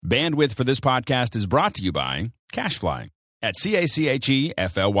Bandwidth for this podcast is brought to you by CacheFly at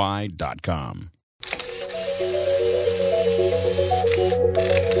CACHEFLY.com.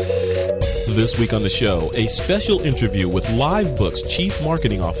 This week on the show, a special interview with liveBooks Chief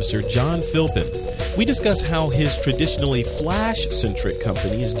Marketing Officer John Philpin. We discuss how his traditionally Flashcentric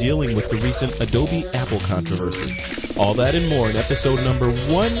company is dealing with the recent Adobe Apple controversy. All that and more in episode number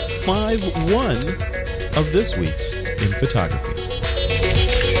 151 of This Week in Photography.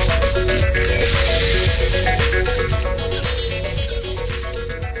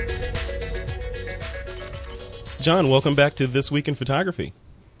 John, welcome back to This Week in Photography.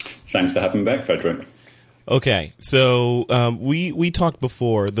 Thanks for having me back, Frederick. Okay, so we talked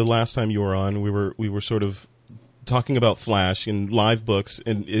before the last time you were on. We were sort of talking about Flash, and liveBooks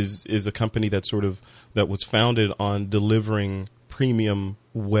and is a company that was founded on delivering premium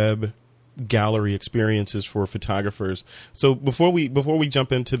web gallery experiences for photographers. So before we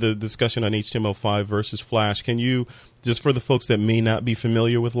jump into the discussion on HTML5 versus Flash, can you, just for the folks that may not be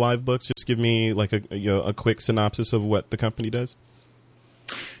familiar with liveBooks, just give me like a quick synopsis of what the company does?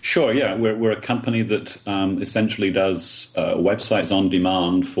 Sure, yeah. We're a company that essentially does websites on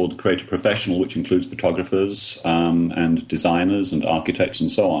demand for the creative professional, which includes photographers and designers and architects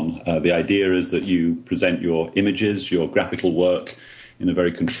and so on. The idea is that you present your images, your graphical work in a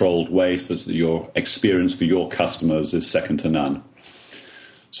very controlled way so that your experience for your customers is second to none.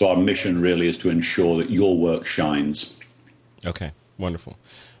 So our mission really is to ensure that your work shines. Okay, wonderful.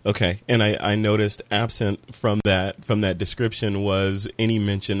 Okay, and I noticed absent from that description was any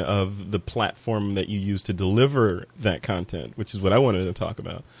mention of the platform that you use to deliver that content, which is what I wanted to talk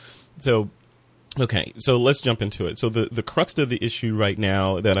about. So, okay, so let's jump into it. So the crux of the issue right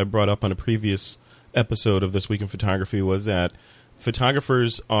now that I brought up on a previous episode of This Week in Photography was that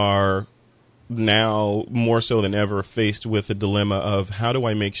photographers are now more so than ever faced with the dilemma of how do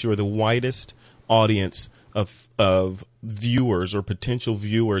I make sure the widest audience of viewers or potential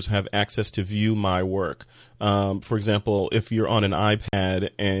viewers have access to view my work. For example, if you're on an iPad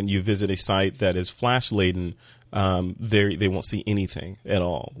and you visit a site that is flash laden, they won't see anything at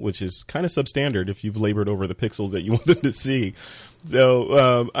all, which is kind of substandard if you've labored over the pixels that you want them to see.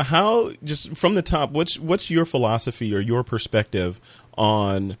 So how, just from the top, what's your philosophy or your perspective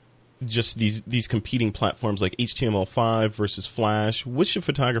on just these competing platforms like HTML5 versus Flash? What should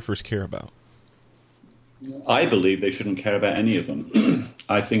photographers care about? I believe they shouldn't care about any of them.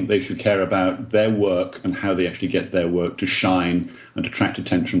 I think they should care about their work and how they actually get their work to shine and attract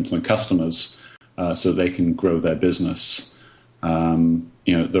attention from the customers so they can grow their business.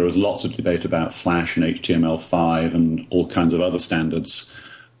 There is lots of debate about Flash and HTML5 and all kinds of other standards.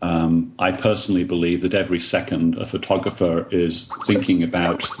 I personally believe that every second a photographer is thinking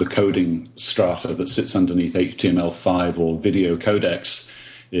about the coding strata that sits underneath HTML5 or video codecs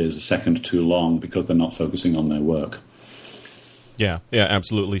is a second too long because they're not focusing on their work. Yeah,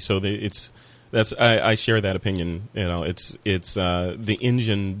 absolutely. So I share that opinion. It's the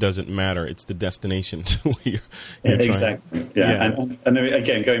engine doesn't matter; it's the destination to where you're exactly. Yeah. And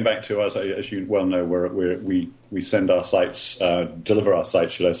again, going back to us, as you well know, we send our sites, deliver our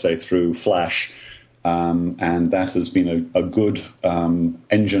sites, should I say, through Flash, and that has been a good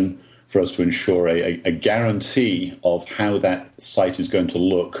engine for us to ensure a guarantee of how that site is going to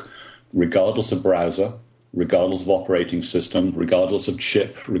look, regardless of browser, regardless of operating system, regardless of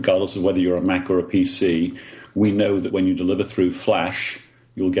chip, regardless of whether you're a Mac or a PC. We know that when you deliver through Flash,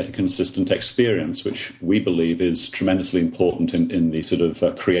 you'll get a consistent experience, which we believe is tremendously important in the sort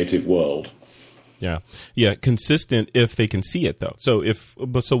of creative world. Yeah, consistent if they can see it though. So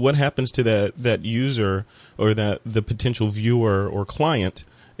what happens to that user or the potential viewer or client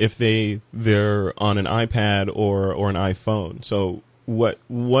if they're on an iPad or an iPhone? So what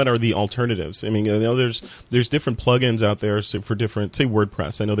are the alternatives? I mean, I know there's different plugins out there for different, say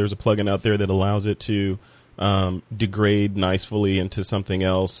WordPress. I know there's a plugin out there that allows it to degrade nicely into something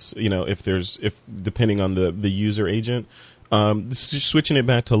else. If depending on the user agent. Switching it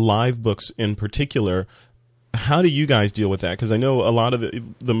back to liveBooks in particular, how do you guys deal with that? Because I know a lot of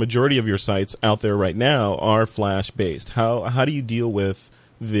the majority of your sites out there right now are Flash based. How do you deal with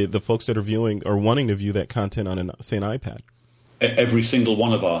the folks that are viewing or wanting to view that content on an iPad? Every single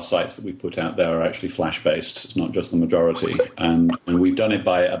one of our sites that we put out there are actually Flash-based. It's not just the majority. And we've done it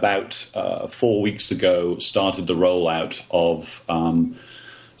by about 4 weeks ago, started the rollout of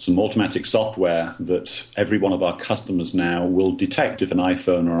some automatic software that every one of our customers now will detect if an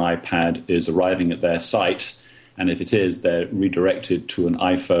iPhone or iPad is arriving at their site. And if it is, they're redirected to an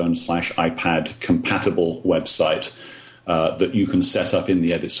iPhone/iPad compatible website that you can set up in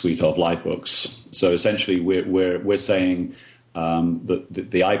the edit suite of liveBooks. So essentially, we're saying that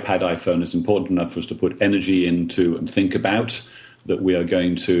the iPad, iPhone is important enough for us to put energy into and think about, that we are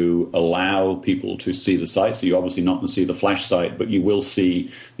going to allow people to see the site. So you're obviously not going to see the Flash site, but you will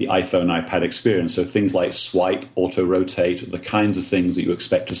see the iPhone, iPad experience. So things like swipe, auto-rotate, the kinds of things that you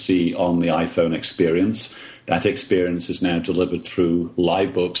expect to see on the iPhone experience. That experience is now delivered through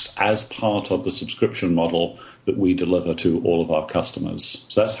liveBooks as part of the subscription model that we deliver to all of our customers.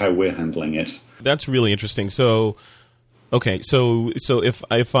 So that's how we're handling it. That's really interesting. So, okay, so if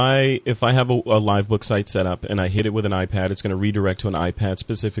I have a liveBook site set up and I hit it with an iPad, it's going to redirect to an iPad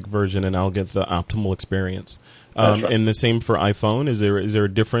specific version, and I'll get the optimal experience. That's right. And the same for iPhone. Is there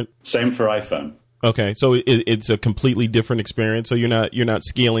a different? Same for iPhone. Okay, so it's a completely different experience. So you're not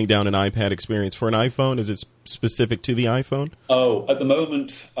scaling down an iPad experience for an iPhone. Is it specific to the iPhone? Oh, at the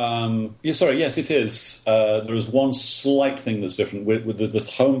moment, yes, it is. There is one slight thing that's different.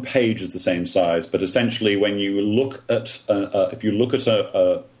 The home page is the same size, but essentially, when you look at if you look at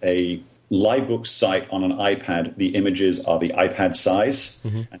a liveBooks site on an iPad, the images are the iPad size.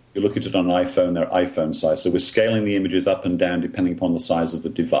 Mm-hmm. And if you look at it on an iPhone, they're iPhone size. So we're scaling the images up and down depending upon the size of the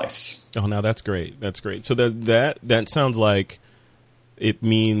device. Oh, now that's great. That's great. So that sounds like it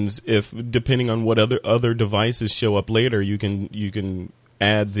means if depending on what other devices show up later, you can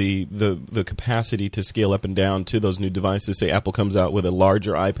add the capacity to scale up and down to those new devices. Say Apple comes out with a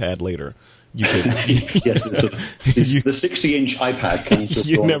larger iPad later. You could, yes, the 60-inch iPad.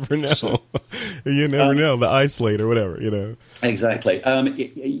 You never know. You never know. The iSlate or whatever, Exactly.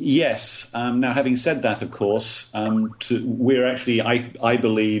 Yes. Now, having said that, of course, we're actually, I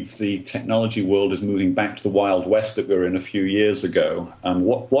believe the technology world is moving back to the Wild West that we were in a few years ago.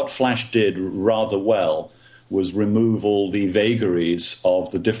 What Flash did rather well was remove all the vagaries of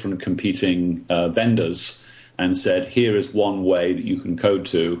the different competing vendors and said, here is one way that you can code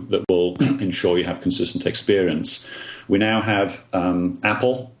to that will ensure you have consistent experience. We now have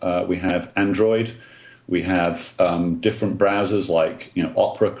Apple, we have Android, we have different browsers like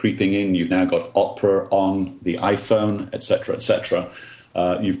Opera creeping in. You've now got Opera on the iPhone, et cetera, et cetera.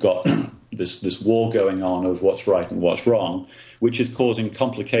 You've got this war going on of what's right and what's wrong, which is causing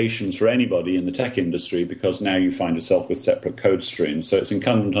complications for anybody in the tech industry because now you find yourself with separate code streams. So it's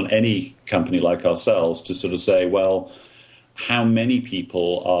incumbent on any company like ourselves to sort of say, well, how many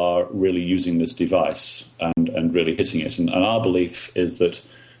people are really using this device and really hitting it? And our belief is that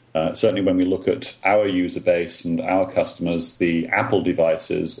certainly when we look at our user base and our customers, the Apple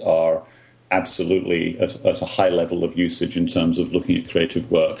devices are absolutely at a high level of usage in terms of looking at creative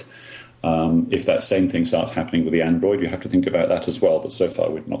work. If that same thing starts happening with the Android, you have to think about that as well. But so far,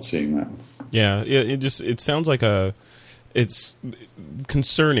 we're not seeing that. Yeah, it sounds like it's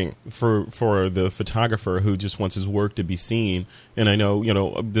concerning for the photographer who just wants his work to be seen. And I know,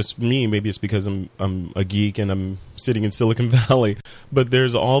 maybe it's because I'm a geek and I'm sitting in Silicon Valley, but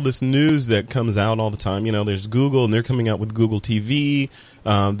there's all this news that comes out all the time. There's Google and they're coming out with Google TV.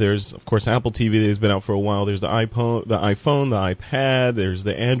 There's, of course, Apple TV that's been out for a while. There's the iPhone, the iPad. There's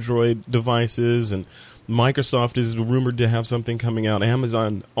the Android devices, and Microsoft is rumored to have something coming out.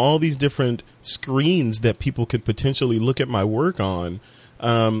 Amazon, all these different screens that people could potentially look at my work on.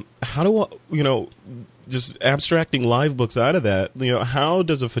 How do I, just abstracting liveBooks out of that, how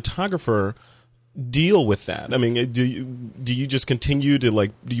does a photographer deal with that? I mean, do you just continue to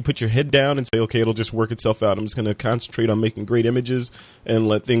do you put your head down and say, okay, it'll just work itself out. I'm just going to concentrate on making great images and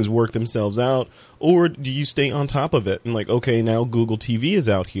let things work themselves out? Or do you stay on top of it and okay, now Google TV is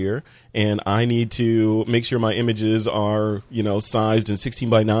out here and I need to make sure my images are, sized in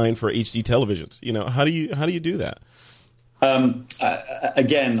 16:9 for HD televisions. How do you do that?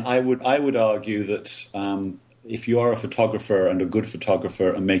 Again, I would argue that, if you are a photographer and a good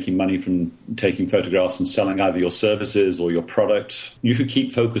photographer and making money from taking photographs and selling either your services or your product, you should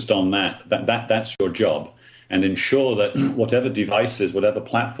keep focused on that. That's your job. And ensure that whatever devices, whatever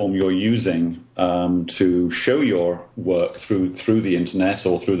platform you're using to show your work through the internet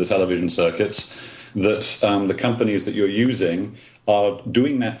or through the television circuits, that the companies that you're using are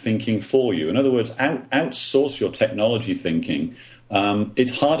doing that thinking for you. In other words, outsource your technology thinking.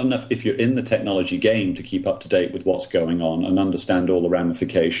 It's hard enough if you're in the technology game to keep up to date with what's going on and understand all the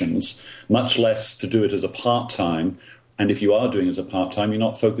ramifications, much less to do it as a part-time. And if you are doing it as a part-time, you're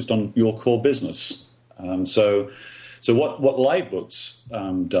not focused on your core business. So what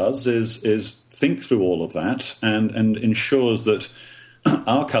liveBooks does is think through all of that and ensures that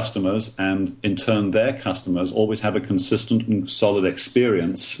our customers and in turn their customers always have a consistent and solid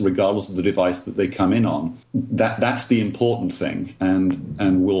experience regardless of the device that they come in on. That's the important thing,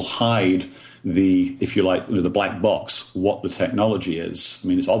 and we'll hide the, if you like, the black box, what the technology is. I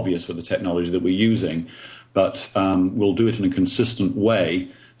mean, it's obvious with the technology that we're using, but we'll do it in a consistent way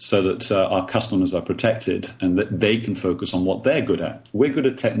so that our customers are protected and that they can focus on what they're good at. We're good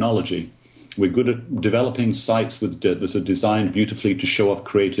at technology. We're good at developing sites that are designed beautifully to show off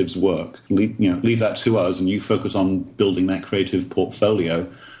creatives' work. Leave that to us, and you focus on building that creative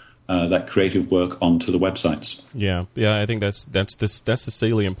portfolio, that creative work onto the websites. Yeah. I think that's the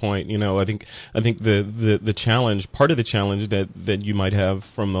salient point. I think the challenge, part of the challenge that you might have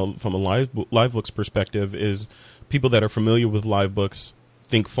from a liveBooks perspective is people that are familiar with liveBooks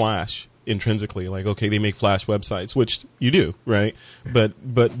think Flash intrinsically, like, okay, they make Flash websites, which you do, right? But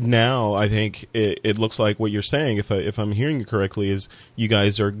now I think it looks like what you're saying, if I'm hearing you correctly, is you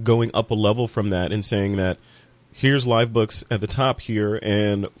guys are going up a level from that and saying that here's liveBooks at the top here,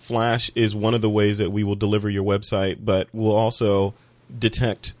 and Flash is one of the ways that we will deliver your website, but we'll also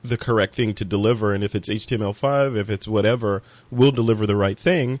detect the correct thing to deliver, and if it's HTML5, if it's whatever, we'll deliver the right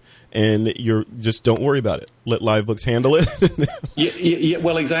thing, and you're just don't worry about it. Let liveBooks handle it. Yeah,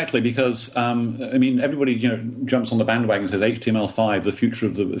 well, exactly, because everybody jumps on the bandwagon and says HTML5, the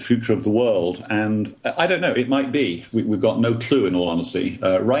future of the world, and I don't know, it might be. We've got no clue, in all honesty.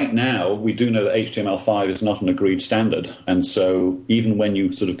 Right now, we do know that HTML5 is not an agreed standard, and so even when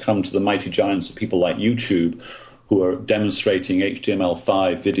you sort of come to the mighty giants of people like YouTube, who are demonstrating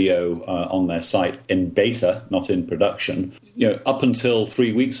HTML5 video on their site in beta, not in production. Up until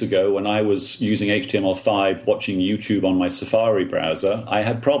 3 weeks ago, when I was using HTML5 watching YouTube on my Safari browser, I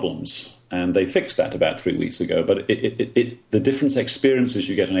had problems. And they fixed that about 3 weeks ago. But the different experiences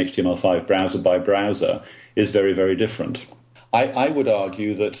you get on HTML5 browser by browser is very, very different. I would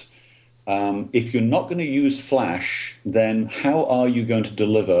argue that if you're not going to use Flash, then how are you going to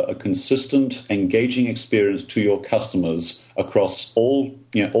deliver a consistent, engaging experience to your customers across all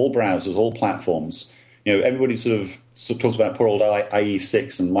browsers, all platforms? Everybody sort of talks about poor old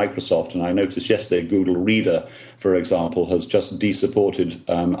IE6 and Microsoft, and I noticed yesterday Google Reader, for example, has just de-supported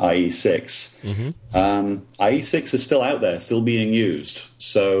IE6. Mm-hmm. IE6 is still out there, still being used.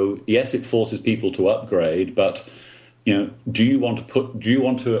 So yes, it forces people to upgrade, but do you want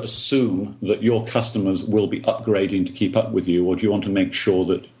to assume that your customers will be upgrading to keep up with you, or do you want to make sure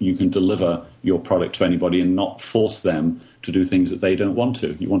that you can deliver your product to anybody and not force them to do things that they don't want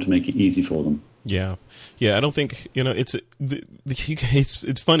to? You want to make it easy for them. Yeah. I don't think it's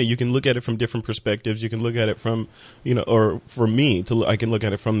funny. You can look at it from different perspectives. You can look at it from or for me I can look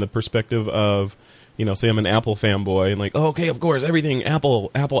at it from the perspective of say I'm an Apple fanboy and like, oh, okay, of course, everything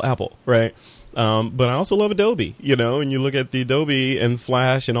Apple, right? But I also love Adobe, and you look at the Adobe and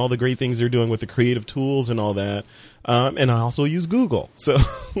Flash and all the great things they're doing with the creative tools and all that. And I also use Google. So,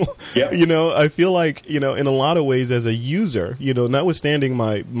 yep. I feel like, in a lot of ways as a user, notwithstanding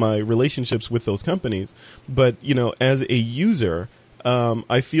my relationships with those companies, but, as a user,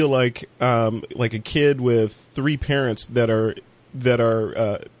 I feel like a kid with three parents that are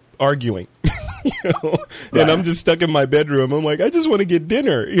arguing. Right. And I'm just stuck in my bedroom. I'm like, I just want to get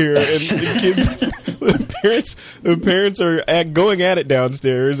dinner here, and the parents are going at it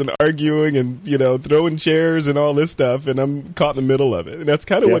downstairs and arguing and throwing chairs and all this stuff, and I'm caught in the middle of it. And that's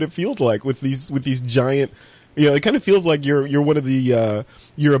kind of what it feels like with these giant. It kind of feels like you're one of the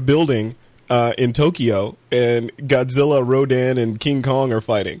you're a building in Tokyo, and Godzilla, Rodan, and King Kong are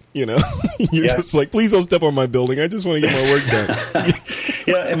fighting. You're just like, please don't step on my building. I just want to get my work done.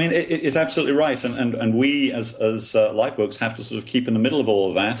 Yeah, it's absolutely right, and we as liveBooks have to sort of keep in the middle of all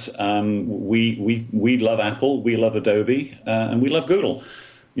of that. We love Apple, we love Adobe, and we love Google.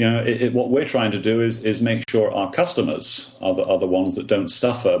 What we're trying to do is make sure our customers are the ones that don't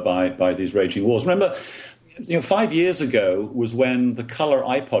suffer by these raging wars. Remember, 5 years ago was when the color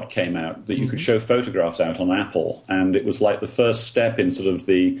iPod came out, that you could show photographs out on Apple, and it was like the first step in sort of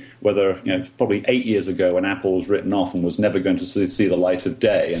probably 8 years ago when Apple was written off and was never going to see the light of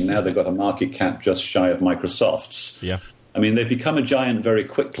day, and now they've got a market cap just shy of Microsoft's. Yeah, they've become a giant very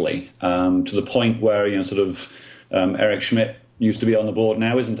quickly, to the point where Eric Schmidt used to be on the board,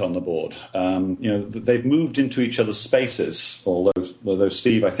 now isn't on the board. They've moved into each other's spaces, although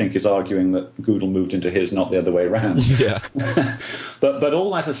Steve, I think, is arguing that Google moved into his, not the other way around. Yeah. But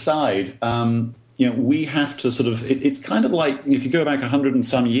all that aside, we have to sort of, it's kind of like if you go back 100 and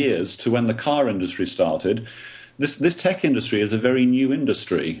some years to when the car industry started, this tech industry is a very new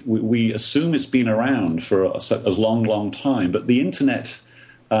industry. We assume it's been around for a long time, but the internet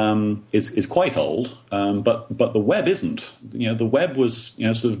is quite old, but the web isn't. The web was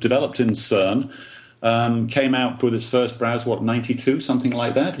sort of developed in CERN, came out with its first browser, 92, something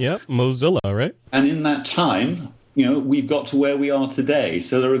like that. Yeah, Mozilla, right? And in that time, we've got to where we are today.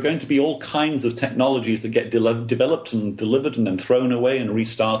 So there are going to be all kinds of technologies that get developed and delivered and then thrown away and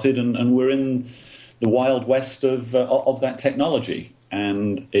restarted, and we're in the wild west of that technology,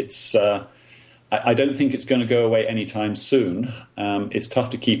 and it's. I don't think it's going to go away anytime soon. It's tough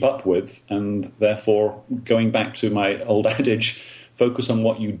to keep up with, and therefore, going back to my old adage, focus on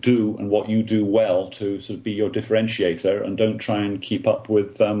what you do and what you do well to sort of be your differentiator, and don't try and keep up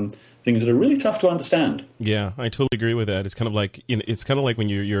with things that are really tough to understand. Yeah, I totally agree with that. It's kind of like when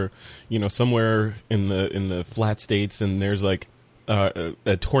you're somewhere in the flat states and there's like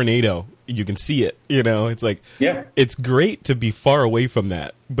a tornado. You can see it, it's like, yeah, it's great to be far away from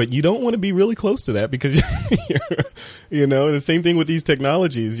that, but you don't want to be really close to that because the same thing with these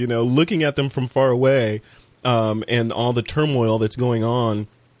technologies, looking at them from far away, and all the turmoil that's going on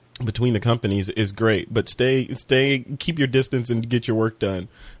between the companies is great, but keep your distance and get your work done,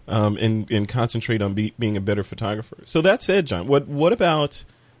 and concentrate on being a better photographer. So that said, John, what about,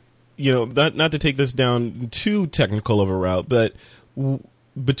 not to take this down too technical of a route, but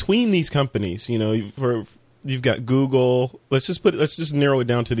between these companies, you've got Google. Let's just narrow it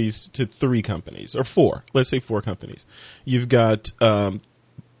down to three companies, or four. Let's say four companies. You've got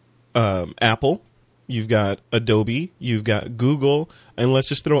Apple, you've got Adobe, you've got Google, and let's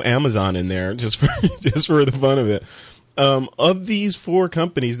just throw Amazon in there just for the fun of it. Of these four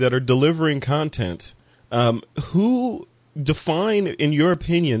companies that are delivering content, who in your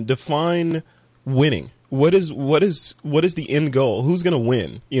opinion, define winning? What is the end goal? Who's going to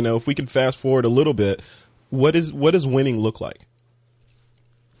win? If we can fast forward a little bit, what does winning look like?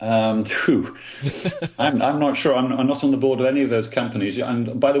 I'm not sure. I'm not on the board of any of those companies.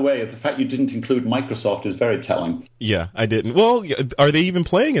 And by the way, the fact you didn't include Microsoft is very telling. Yeah, I didn't. Well, are they even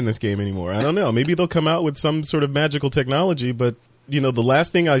playing in this game anymore? I don't know. Maybe they'll come out with some sort of magical technology, but the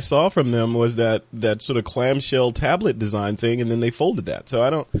last thing I saw from them was that sort of clamshell tablet design thing, and then they folded that. So I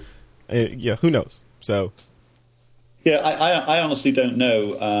don't. Who knows? So, yeah, I honestly don't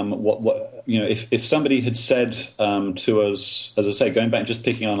know what if somebody had said to us, as I say, going back, just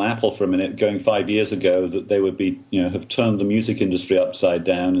picking on Apple for a minute, going 5 years ago, that they would be have turned the music industry upside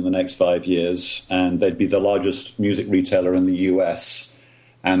down in the next 5 years, and they'd be the largest music retailer in the US,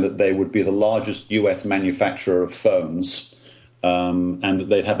 and that they would be the largest US manufacturer of phones, and that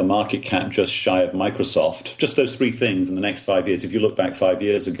they'd have a market cap just shy of Microsoft. Just those three things in the next 5 years. If you look back 5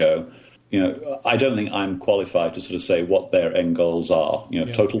 years ago. I don't think I'm qualified to sort of say what their end goals are.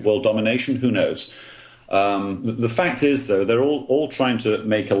 Total world domination, who knows? The fact is, though, they're all trying to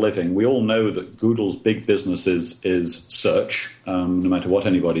make a living. We all know that Google's big business is search. No matter what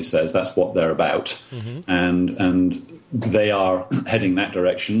anybody says, that's what they're about. Mm-hmm. And they are heading that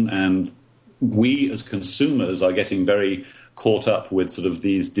direction. And we as consumers are getting very caught up with sort of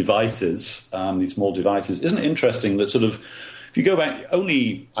these devices, these small devices. Isn't it interesting that sort of, if you go back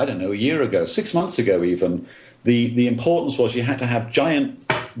only, a year ago, 6 months ago even, the importance was you had to have giant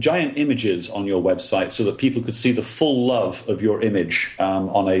images on your website so that people could see the full love of your image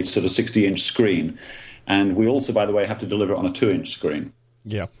on a sort of 60-inch screen. And we also, by the way, have to deliver it on a 2-inch screen.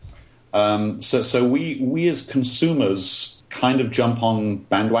 Yeah. So we as consumers kind of jump on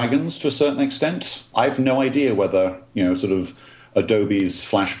bandwagons to a certain extent. I have no idea whether, sort of Adobe's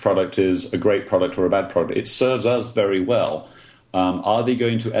Flash product is a great product or a bad product. It serves us very well. Are they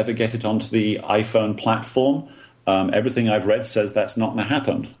going to ever get it onto the iPhone platform? Everything I've read says that's not going to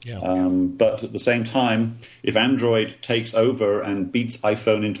happen. Yeah. But at the same time, if Android takes over and beats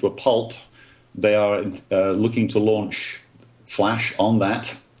iPhone into a pulp, they are looking to launch Flash on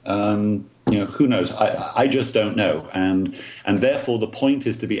that. Who knows? I just don't know. And therefore, the point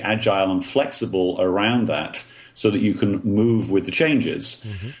is to be agile and flexible around that, so that you can move with the changes.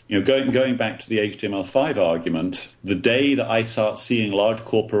 Mm-hmm. Going back to the HTML5 argument, the day that I start seeing large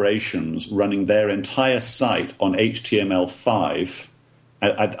corporations running their entire site on HTML5,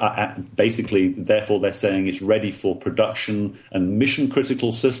 basically, therefore, they're saying it's ready for production and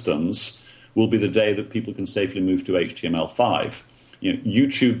mission-critical systems, will be the day that people can safely move to HTML5.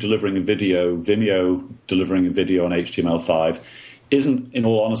 YouTube delivering a video, Vimeo delivering a video on HTML5 isn't, in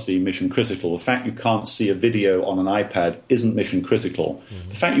all honesty, mission critical. The fact you can't see a video on an iPad isn't mission critical. Mm-hmm.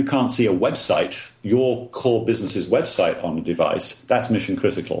 The fact you can't see a website, your core business's website on a device, that's mission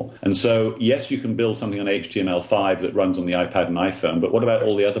critical. And so, yes, you can build something on HTML5 that runs on the iPad and iPhone, but what about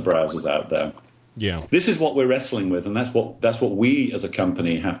all the other browsers out there? Yeah. This is what we're wrestling with, and that's what we as a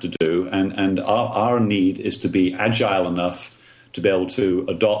company have to do. And our need is to be agile enough to be able to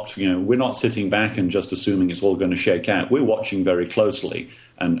adopt. We're not sitting back and just assuming it's all going to shake out. We're watching very closely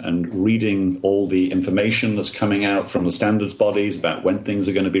and reading all the information that's coming out from the standards bodies about when things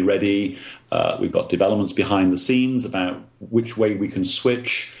are going to be ready. We've got developments behind the scenes about which way we can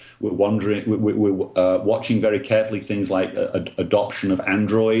switch, We're wondering, we're watching very carefully things like adoption of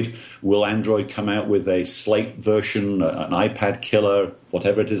Android. Will Android come out with a slate version, an iPad killer,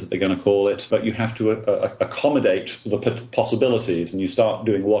 whatever it is that they're going to call it? But you have to accommodate the possibilities, and you start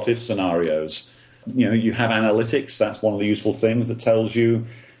doing what-if scenarios. You have analytics. That's one of the useful things that tells you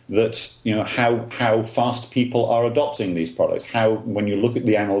that how fast people are adopting these products. How, when you look at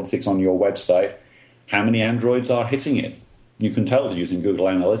the analytics on your website, how many Androids are hitting it. You can tell using Google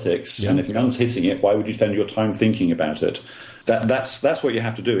Analytics, and if no one's hitting it, why would you spend your time thinking about it? That's what you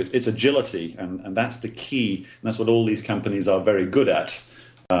have to do. It's agility, and that's the key. And that's what all these companies are very good at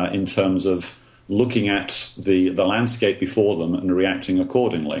in terms of looking at the landscape before them and reacting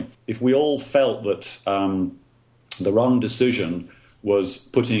accordingly. If we all felt that the wrong decision was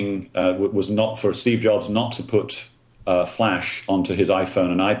not for Steve Jobs not to put Flash onto his iPhone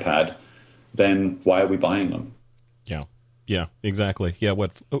and iPad, then why are we buying them? Yeah, exactly. Yeah,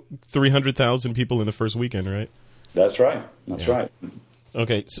 300,000 people in the first weekend, right? That's right. That's right.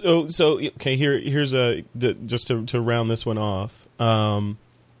 Okay, so here's just to round this one off. We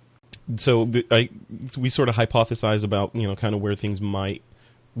sort of hypothesize about kind of where things might,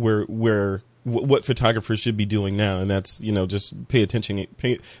 what photographers should be doing now, and that's just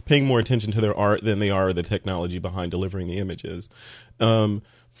paying more attention to their art than they are the technology behind delivering the images. From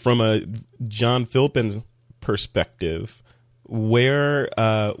a John Philpin perspective, where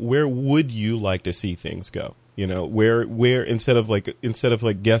would you like to see things go? Where instead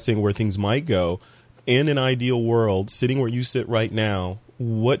of guessing where things might go, in an ideal world, sitting where you sit right now,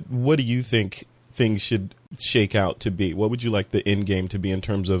 what do you think things should shake out to be? What would you like the end game to be in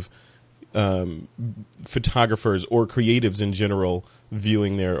terms of photographers or creatives in general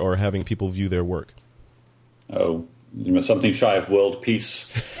viewing or having people view their work? Oh, something shy of world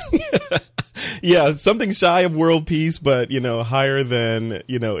peace. Yeah, something shy of world peace, but higher than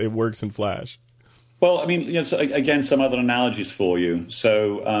it works in Flash. Well, I mean, so again, some other analogies for you.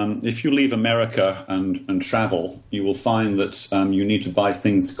 So if you leave America and travel, you will find that you need to buy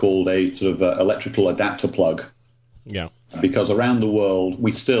things called a sort of electrical adapter plug. Yeah. Because around the world,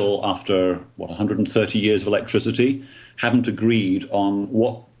 we still, after 130 years of electricity, haven't agreed on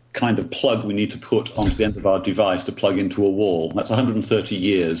what kind of plug we need to put onto the end of our device to plug into a wall. That's 130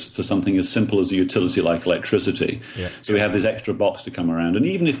 years for something as simple as a utility like electricity. Yeah. So we have this extra box to come around. And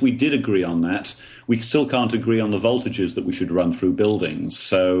even if we did agree on that, we still can't agree on the voltages that we should run through buildings.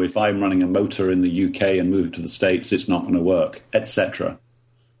 So if I'm running a motor in the UK and move it to the States, it's not going to work, etc.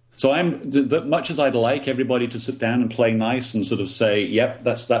 So much as I'd like everybody to sit down and play nice and sort of say, yep,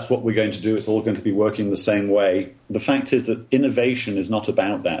 that's what we're going to do. It's all going to be working the same way. The fact is that innovation is not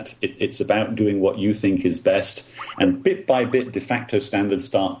about that. It's about doing what you think is best. And bit by bit, de facto standards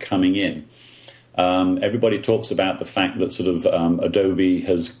start coming in. Everybody talks about the fact that sort of Adobe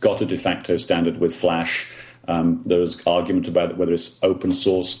has got a de facto standard with Flash. There's argument about whether it's open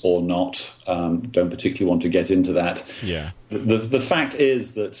source or not. Don't particularly want to get into that. Yeah. The fact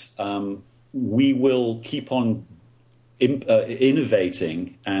is that we will keep on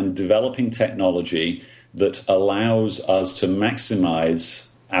innovating and developing technology that allows us to maximize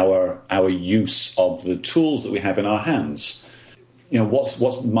our use of the tools that we have in our hands.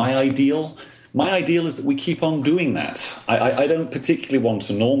 What's my ideal? My ideal is that we keep on doing that. I don't particularly want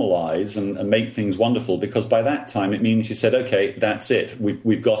to normalize and make things wonderful, because by that time it means you said, okay, that's it.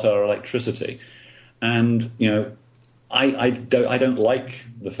 We've got our electricity. And, I don't like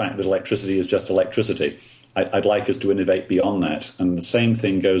the fact that electricity is just electricity. I'd like us to innovate beyond that. And the same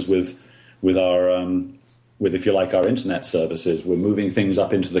thing goes with our, if you like, our internet services. We're moving things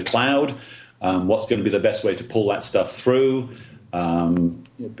up into the cloud. What's going to be the best way to pull that stuff through?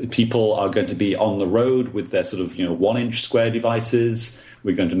 People are going to be on the road with their sort of 1-inch square devices.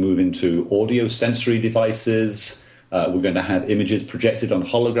 We're going to move into audio sensory devices. We're going to have images projected on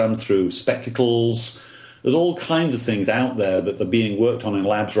holograms through spectacles. There's all kinds of things out there that are being worked on in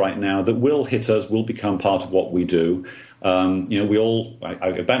labs right now that will hit us, will become part of what we do. I'm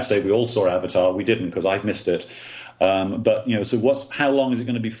about to say we all saw Avatar. We didn't, because I've missed it. But so how long is it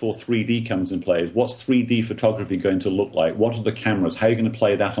going to be before 3D comes in play? What's 3D photography going to look like? What are the cameras? How are you going to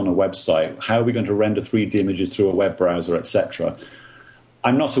play that on a website? How are we going to render 3D images through a web browser, etc.?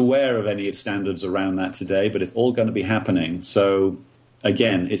 I'm not aware of any standards around that today, but it's all going to be happening. So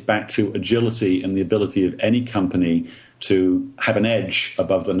again, it's back to agility and the ability of any company to have an edge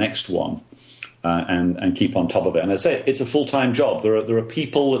above the next one. And keep on top of it. And I say it's a full-time job. There are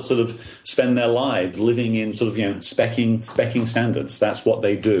people that sort of spend their lives living in sort of specking standards. That's what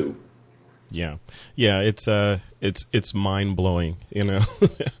they do. Yeah. It's mind blowing,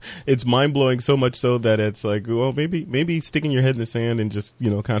 It's mind blowing so much so that it's like, well, maybe sticking your head in the sand and just,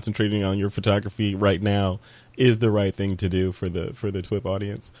 concentrating on your photography right now is the right thing to do for the TWIP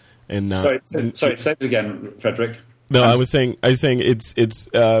audience. And not, sorry, say it again, Frederick. No, I was saying it's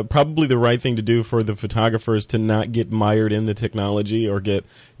probably the right thing to do for the photographers to not get mired in the technology or get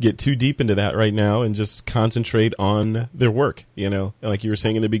too deep into that right now and just concentrate on their work. Like you were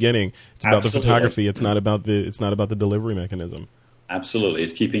saying in the beginning, it's about the photography. It's not about the delivery mechanism. Absolutely.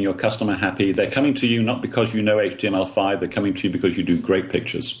 It's keeping your customer happy. They're coming to you not because you know HTML5. They're coming to you because you do great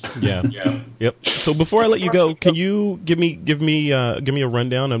pictures. Yeah. Yep. So before I let you go, can you give me a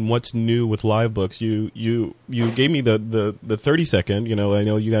rundown on what's new with liveBooks? You gave me the 30-second. I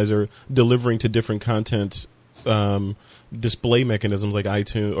know you guys are delivering to different content display mechanisms like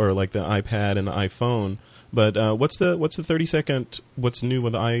iTunes or like the iPad and the iPhone. But what's the 30-second? What's new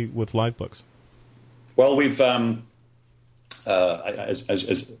with liveBooks? Well, we've as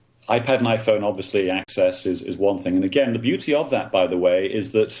iPad and iPhone, obviously, access is one thing. And again, the beauty of that, by the way,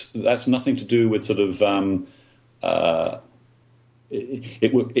 is that that's nothing to do with sort of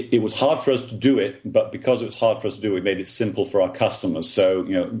it was hard for us to do it, but because it was hard for us to do it, we made it simple for our customers. So,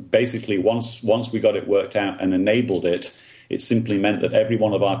 basically, once we got it worked out and enabled it, it simply meant that every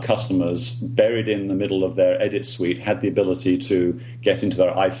one of our customers, buried in the middle of their edit suite, had the ability to get into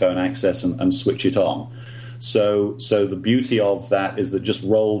their iPhone access and switch it on. So the beauty of that is that just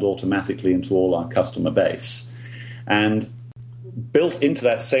rolled automatically into all our customer base. And built into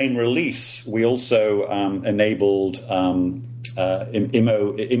that same release, we also enabled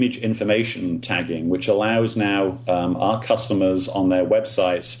image information tagging, which allows now our customers on their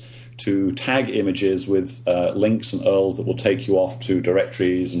websites to tag images with links and URLs that will take you off to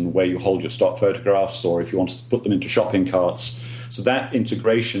directories and where you hold your stock photographs, or if you want to put them into shopping carts. So that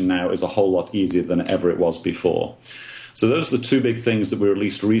integration now is a whole lot easier than ever it was before. So those are the two big things that we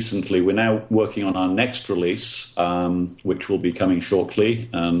released recently. We're now working on our next release, which will be coming shortly.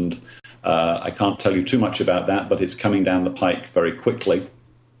 And I can't tell you too much about that, but it's coming down the pike very quickly.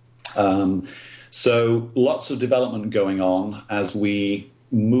 So lots of development going on as we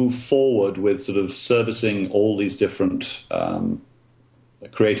move forward with sort of servicing all these different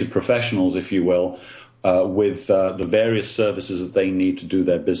creative professionals, if you will, with the various services that they need to do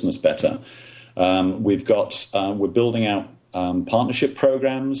their business better. We're building out partnership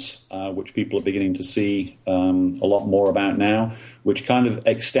programs, which people are beginning to see a lot more about now, which kind of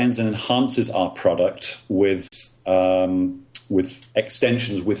extends and enhances our product with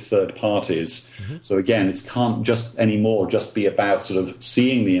extensions with third parties. Mm-hmm. So again, it can't just anymore just be about sort of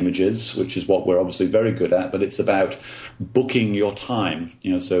seeing the images, which is what we're obviously very good at, but it's about booking your time.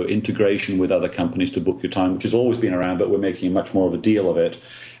 So integration with other companies to book your time, which has always been around, but we're making much more of a deal of it.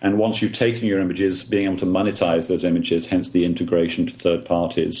 And once you've taken your images, being able to monetize those images, hence the integration to third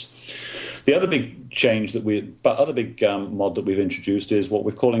parties. The other big change mod that we've introduced is what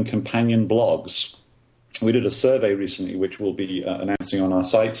we're calling companion blogs. We did a survey recently, which we'll be announcing on our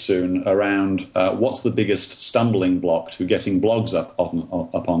site soon, around what's the biggest stumbling block to getting blogs up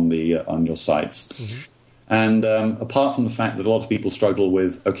on your sites. Mm-hmm. And apart from the fact that a lot of people struggle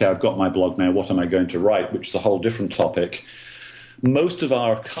with, okay, I've got my blog now, what am I going to write, which is a whole different topic, most of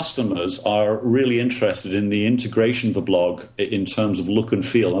our customers are really interested in the integration of the blog in terms of look and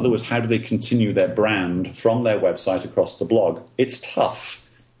feel. In other words, how do they continue their brand from their website across the blog? It's tough.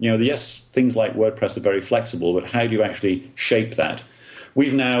 Yes, things like WordPress are very flexible, but how do you actually shape that?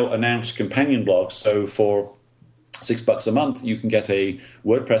 We've now announced companion blogs, so for $6 a month, you can get a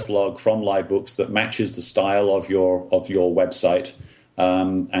WordPress blog from liveBooks that matches the style of your website,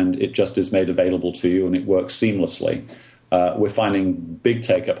 and it just is made available to you, and it works seamlessly. We're finding big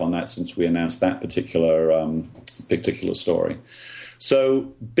take-up on that since we announced that particular story. So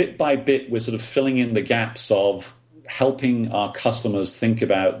bit by bit, we're sort of filling in the gaps of helping our customers think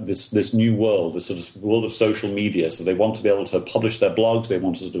about this new world, this sort of world of social media. So they want to be able to publish their blogs. They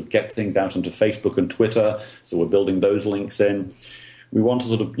want to sort of get things out onto Facebook and Twitter. So we're building those links in. We want to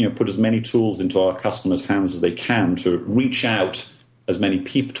sort of put as many tools into our customers' hands as they can to reach out as many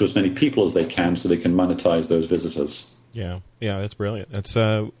people as they can, so they can monetize those visitors. Yeah, that's brilliant. That's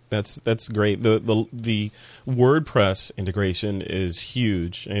great. The WordPress integration is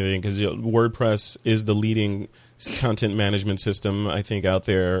huge, I think, because WordPress is the leading content management system, I think, out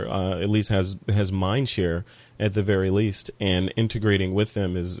there. At least has mind share at the very least, and integrating with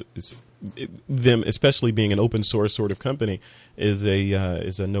them is them, especially being an open source sort of company, is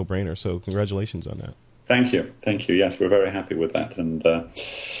a no brainer. So congratulations on that. Thank you. Yes, we're very happy with that, and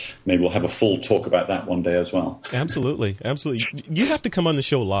maybe we'll have a full talk about that one day as well. Absolutely. You have to come on the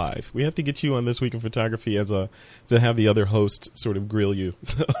show live. We have to get you on This Week in Photography to have the other hosts sort of grill you.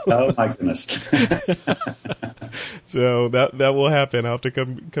 Oh my goodness! So that will happen. I'll have to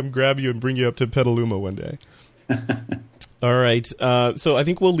come grab you and bring you up to Petaluma one day. All right. So I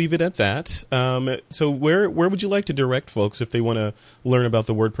think we'll leave it at that. So where would you like to direct folks if they want to learn about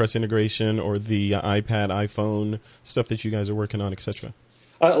the WordPress integration or the iPad, iPhone stuff that you guys are working on, etc.?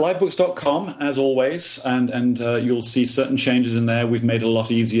 Livebooks.com, as always, and you'll see certain changes in there. We've made it a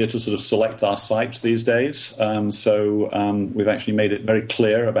lot easier to sort of select our sites these days. So we've actually made it very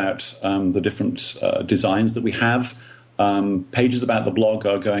clear about the different designs that we have. Pages about the blog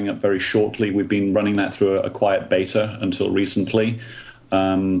are going up very shortly. We've been running that through a quiet beta until recently.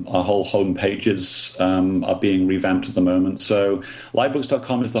 Our whole home pages are being revamped at the moment. So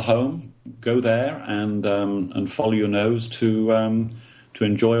livebooks.com is the home. Go there and follow your nose to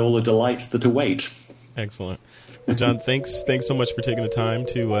enjoy all the delights that await. Excellent. Well, John, thanks so much for taking the time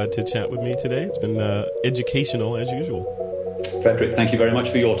to chat with me today. It's been educational as usual. Frederick, thank you very much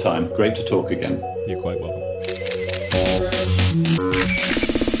for your time. Great to talk again. You're quite welcome.